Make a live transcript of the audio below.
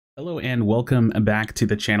Hello and welcome back to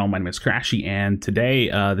the channel. My name is Krashy, and today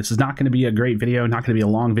this is not going to be a great video, not going to be a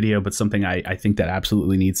long video, but something I think that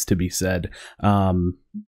absolutely needs to be said.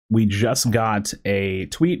 We just got a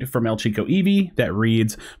tweet from El Chico Eevee that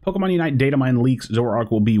reads, Pokemon Unite Datamine leaks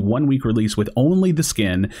Zoroark will be 1 week release with only the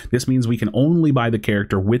skin. This means we can only buy the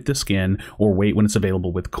character with the skin or wait when it's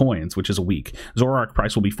available with coins, which is a week. Zoroark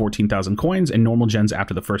price will be 14,000 coins and normal gens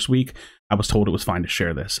after the first week. I was told it was fine to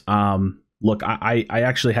share this. Look, I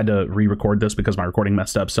actually had to re-record this because my recording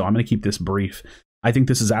messed up, so I'm going to keep this brief. I think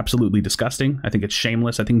this is absolutely disgusting. I think it's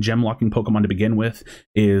shameless. I think gem locking Pokemon to begin with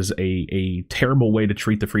is a terrible way to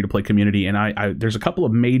treat the free-to-play community, and there's a couple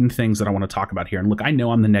of main things that I want to talk about here. And look, I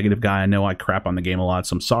know I'm the negative guy. I know I crap on the game a lot,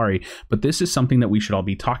 so I'm sorry, but this is something that we should all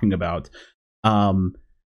be talking about.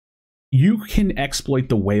 You can exploit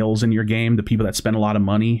the whales in your game, the people that spend a lot of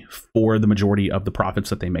money, for the majority of the profits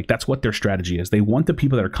that they make. That's what their strategy is. They want the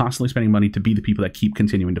people that are constantly spending money to be the people that keep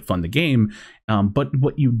continuing to fund the game. But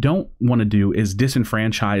what you don't want to do is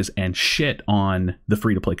disenfranchise and shit on the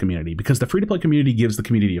free-to-play community, because the free-to-play community gives the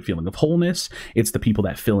community a feeling of wholeness. It's the people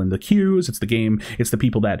that fill in the queues. It's the game. It's the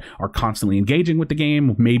people that are constantly engaging with the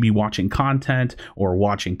game, maybe watching content or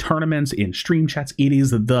watching tournaments in stream chats. It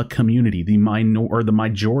is the community, the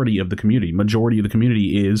majority of the community. Majority of the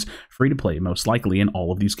community is free-to-play, most likely, in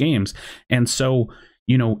all of these games. And so,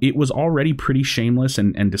 you know, it was already pretty shameless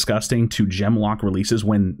and disgusting to gem lock releases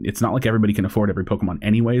when it's not like everybody can afford every Pokemon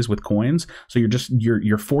anyways with coins. So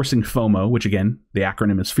you're forcing FOMO, which again, the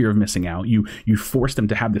acronym is fear of missing out. You force them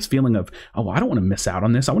to have this feeling of, oh, I don't want to miss out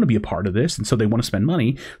on this. I want to be a part of this. And so they want to spend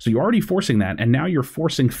money. So you're already forcing that. And now you're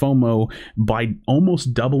forcing FOMO by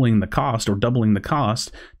almost doubling the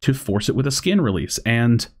cost to force it with a skin release.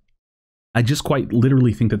 And I just quite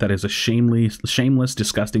literally think that that is a shameless,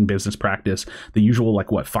 disgusting business practice. The usual, like,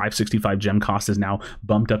 what, 565 gem cost is now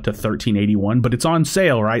bumped up to 1381, but it's on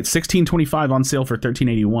sale, right? 1625 on sale for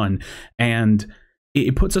 1381. And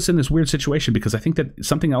it puts us in this weird situation, because I think that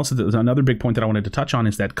something else, that another big point that I wanted to touch on,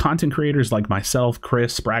 is that content creators like myself,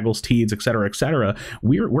 Chris, Spraggles, Teeds, etc.,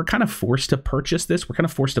 we're kind of forced to purchase this. We're kind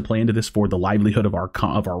of forced to play into this for the livelihood of our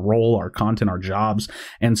role, our content, our jobs.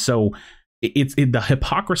 And so the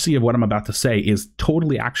hypocrisy of what I'm about to say is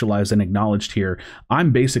totally actualized and acknowledged here.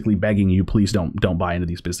 I'm basically begging you, please don't buy into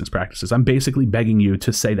these business practices. I'm basically begging you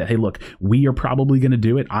to say that, hey, look, we are probably going to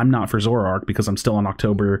do it. I'm not for Zoroark because I'm still on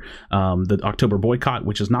October, the October boycott,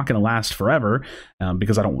 which is not going to last forever,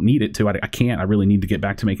 because I don't need it to. I can't. I really need to get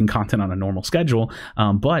back to making content on a normal schedule.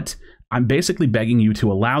 But I'm basically begging you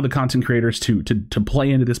to allow the content creators to play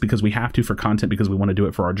into this, because we have to, for content, because we want to do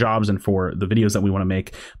it for our jobs and for the videos that we want to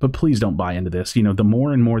make. But please don't buy into this. You know, the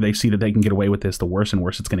more and more they see that they can get away with this, the worse and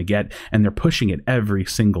worse it's going to get. And they're pushing it every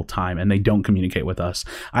single time, and they don't communicate with us.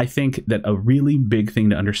 I think that a really big thing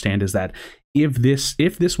to understand is that if this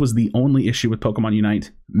was the only issue with Pokemon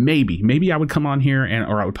Unite, maybe I would come on here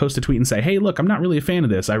or I would post a tweet and say, hey, look, I'm not really a fan of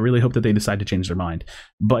this. I really hope that they decide to change their mind.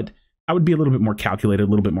 But I would be a little bit more calculated, a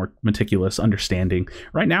little bit more meticulous, understanding.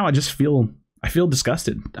 Right now, I feel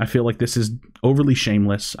disgusted. I feel like this is overly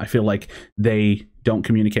shameless. I feel like they don't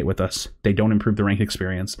communicate with us. They don't improve the ranked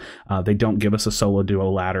experience. They don't give us a solo duo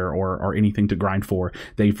ladder or anything to grind for.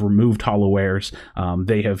 They've removed Holowears.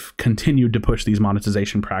 They have continued to push these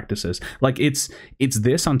monetization practices. Like, it's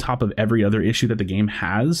this on top of every other issue that the game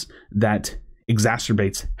has that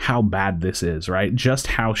exacerbates how bad this is, right? Just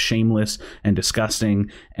how shameless and disgusting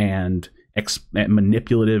and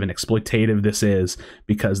manipulative and exploitative this is,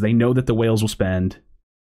 because they know that the whales will spend.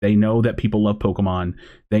 They know that people love Pokemon.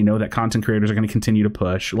 They know that content creators are going to continue to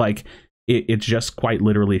push. Like, it's just quite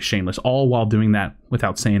literally shameless, all while doing that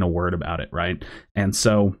without saying a word about it, right? And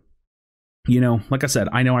so, you know, like I said,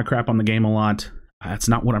 I know I crap on the game a lot. That's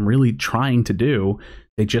not what I'm really trying to do.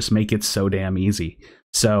 They just make it so damn easy.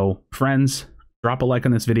 So, friends, drop a like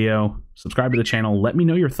on this video, subscribe to the channel, let me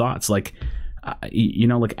know your thoughts. Like, you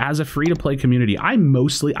know, like, as a free-to-play community, I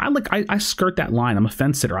skirt that line. I'm a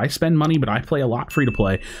fence sitter. I spend money, but I play a lot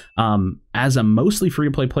free-to-play. As a mostly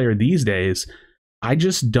free-to-play player these days, I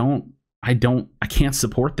can't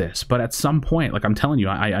support this. But at some point, like I'm telling you,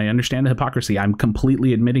 I understand the hypocrisy. I'm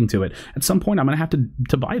completely admitting to it. At some point, I'm going to have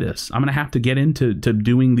to buy this. I'm going to have to get into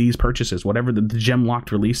doing these purchases, whatever the gem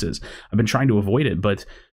locked releases. I've been trying to avoid it, but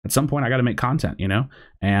at some point I got to make content, you know?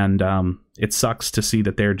 And it sucks to see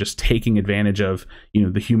that they're just taking advantage of, you know,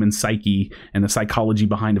 the human psyche and the psychology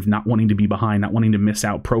behind of not wanting to be behind, not wanting to miss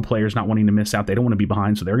out. Pro players not wanting to miss out. They don't want to be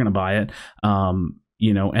behind, so they're going to buy it.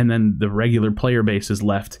 You know, and then the regular player base is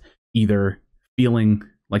left either feeling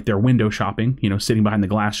like they're window shopping, you know, sitting behind the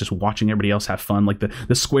glass, just watching everybody else have fun, like the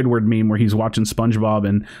Squidward meme where he's watching SpongeBob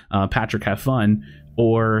and Patrick have fun,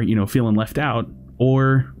 or, you know, feeling left out,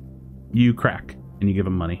 or you crack and you give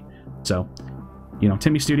them money. So, you know,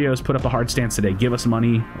 Timmy Studios put up a hard stance today. Give us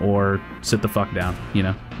money or sit the fuck down. You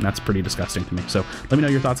know, that's pretty disgusting to me. So let me know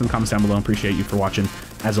your thoughts in the comments down below. Appreciate you for watching.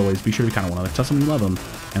 As always, be sure to be kind of one another. Tell someone you love them,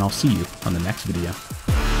 and I'll see you on the next video.